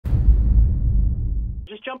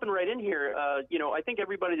just jumping right in here, I think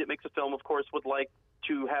everybody that makes a film, of course, would like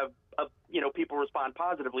to have, people respond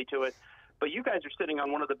positively to it. But you guys are sitting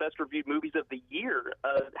on one of the best reviewed movies of the year.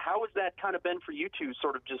 How has that kind of been for you two,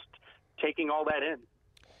 sort of just taking all that in?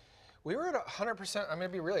 We were at 100%. I'm going to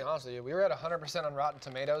be really honest with you. We were at 100% on Rotten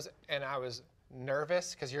Tomatoes, and I was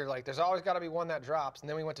nervous because you're like, there's always got to be one that drops. And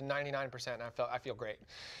then we went to 99%, and I feel great.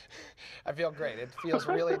 I feel great. It feels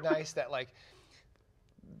really nice that, like,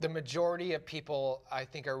 the majority of people, I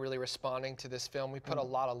think, are really responding to this film. We put a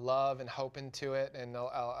lot of love and hope into it, and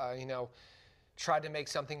tried to make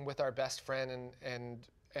something with our best friend,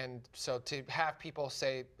 and so to have people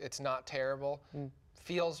say it's not terrible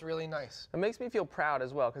feels really nice. It makes me feel proud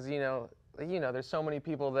as well, because there's so many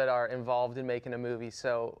people that are involved in making a movie.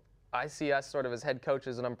 So I see us sort of as head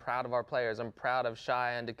coaches, and I'm proud of our players. I'm proud of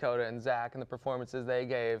Shia and Dakota and Zach and the performances they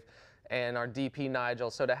gave, and our DP Nigel.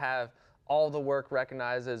 So to have all the work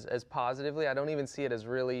recognized as positively, I don't even see it as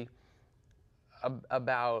really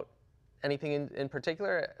about anything in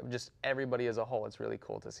particular, just everybody as a whole. It's really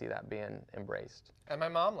cool to see that being embraced. And my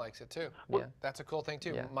mom likes it too. Yeah. That's a cool thing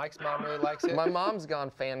too. Yeah. Mike's mom really likes it. My mom's gone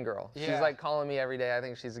fangirl. Yeah. She's like calling me every day. I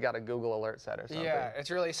think she's got a Google alert set or something. Yeah, it's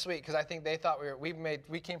really sweet because I think they thought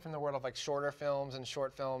we came from the world of like shorter films and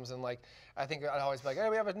short films, and like I think I'd always be like, hey,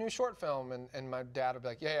 we have a new short film, and my dad would be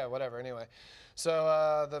like, yeah, whatever, anyway.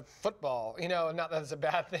 So the football, not that it's a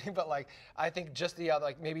bad thing, but like I think just the other,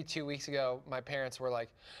 like maybe 2 weeks ago, my parents were like,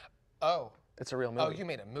 oh. It's a real movie. Oh, you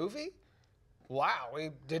made a movie? Wow,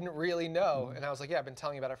 we didn't really know. And I was like, yeah, I've been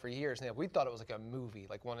telling you about it for years. And we thought it was like a movie,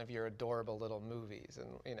 like one of your adorable little movies.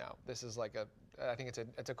 And this is like I think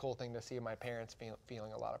it's a cool thing to see my parents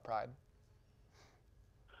feeling a lot of pride.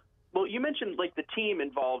 Well, you mentioned like the team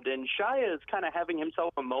involved, and Shia is kind of having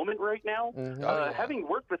himself a moment right now. Mm-hmm. Having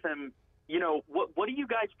worked with him, what do you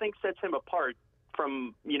guys think sets him apart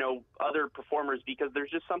from other performers, because there's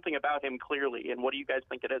just something about him clearly, and what do you guys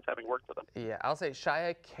think it is, having worked with him? Yeah, I'll say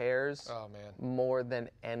Shia cares more than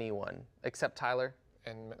anyone except Tyler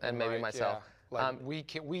and maybe Mike, myself. Yeah.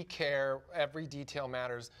 Like we care, every detail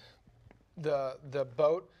matters. The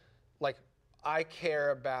boat, like I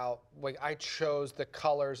care about, like I chose the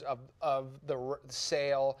colors of the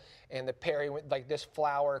sail and the periwinkle, like this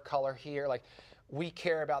flower color here, like we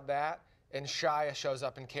care about that, and Shia shows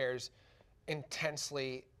up and cares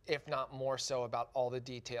intensely, if not more so, about all the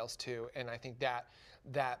details too. And I think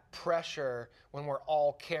that pressure, when we're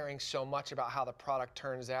all caring so much about how the product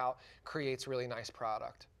turns out, creates really nice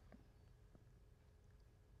product.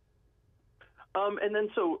 And then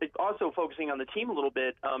so also focusing on the team a little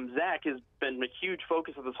bit, Zach has been a huge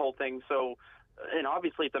focus of this whole thing. So, and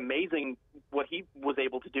obviously it's amazing what he was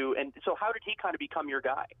able to do. And so how did he kind of become your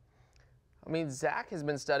guy? I mean, Zach has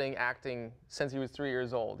been studying acting since he was 3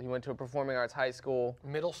 years old. He went to a performing arts high school.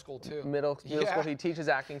 Middle school, too. Middle school, he teaches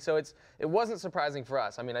acting. So it wasn't surprising for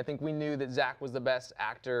us. I mean, I think we knew that Zach was the best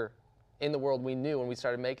actor in the world we knew when we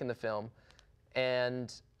started making the film.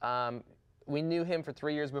 And we knew him for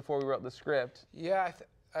 3 years before we wrote the script. Yeah,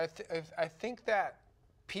 I think that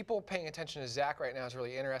people paying attention to Zach right now is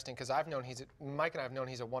really interesting, because Mike and I have known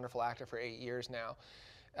he's a wonderful actor for 8 years now.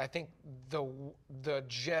 I think the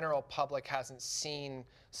general public hasn't seen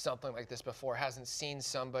something like this before, hasn't seen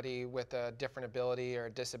somebody with a different ability or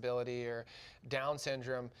disability or Down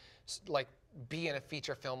syndrome like be in a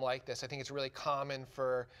feature film like this. I think it's really common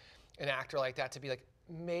for an actor like that to be like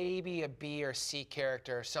maybe a B or C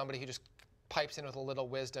character, somebody who just pipes in with a little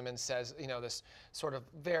wisdom and says, this sort of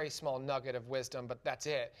very small nugget of wisdom, but that's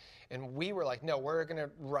it. And we were like, no, we're going to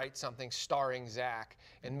write something starring Zach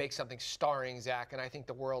and make something starring Zach. And I think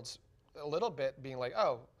the world's a little bit being like,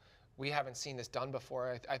 oh, we haven't seen this done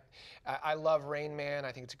before. I love Rain Man.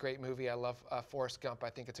 I think it's a great movie. I love Forrest Gump. I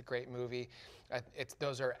think it's a great movie.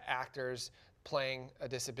 Those are actors playing a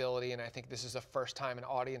disability, and I think this is the first time an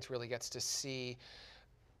audience really gets to see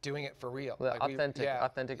doing it for real. Like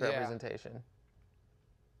authentic representation.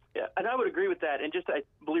 Yeah, and I would agree with that. And I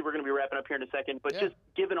believe we're going to be wrapping up here in a second, but just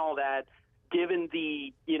given all that, given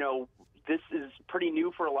the, this is pretty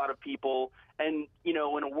new for a lot of people, and, in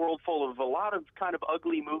a world full of a lot of kind of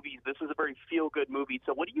ugly movies, this is a very feel-good movie.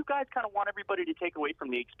 So what do you guys kind of want everybody to take away from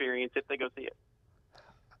the experience if they go see it?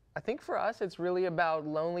 I think for us, it's really about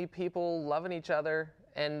lonely people loving each other,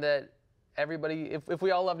 and that everybody, if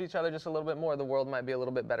we all loved each other just a little bit more, the world might be a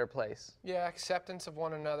little bit better place. Yeah, acceptance of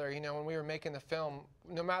one another. When we were making the film,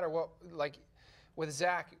 no matter what, like with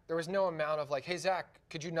Zach, there was no amount of like, hey, Zach,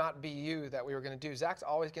 could you not be you that we were going to do. Zach's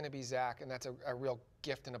always going to be Zach, and that's a real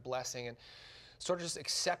gift and a blessing. And sort of just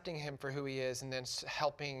accepting him for who he is, and then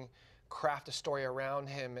helping craft a story around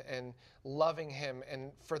him and loving him,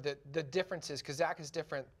 and for the differences, because Zach is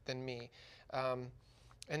different than me.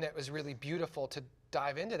 And it was really beautiful to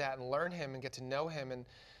dive into that and learn him and get to know him.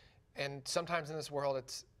 And sometimes in this world,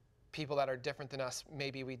 it's people that are different than us,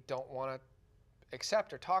 maybe we don't want to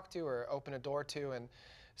accept or talk to or open a door to. And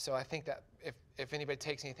so I think that if anybody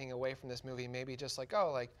takes anything away from this movie, maybe just like,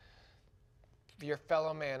 oh, like, your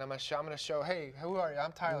fellow man, I'm gonna show, hey, who are you?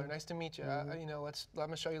 I'm Tyler. Nice to meet you. You know, I'm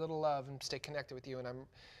gonna show you a little love and stay connected with you. And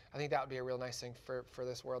I think that would be a real nice thing for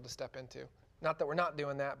this world to step into. Not that we're not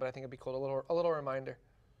doing that, but I think it'd be cool. A little reminder.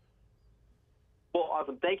 Well,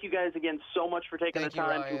 awesome. Thank you guys again so much for taking the time.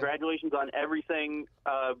 Ryan. Congratulations on everything.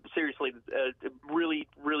 Seriously, really,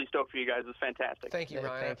 really stoked for you guys. It's fantastic. Thank you,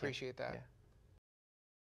 Ryan. I Thank you. appreciate that. Yeah.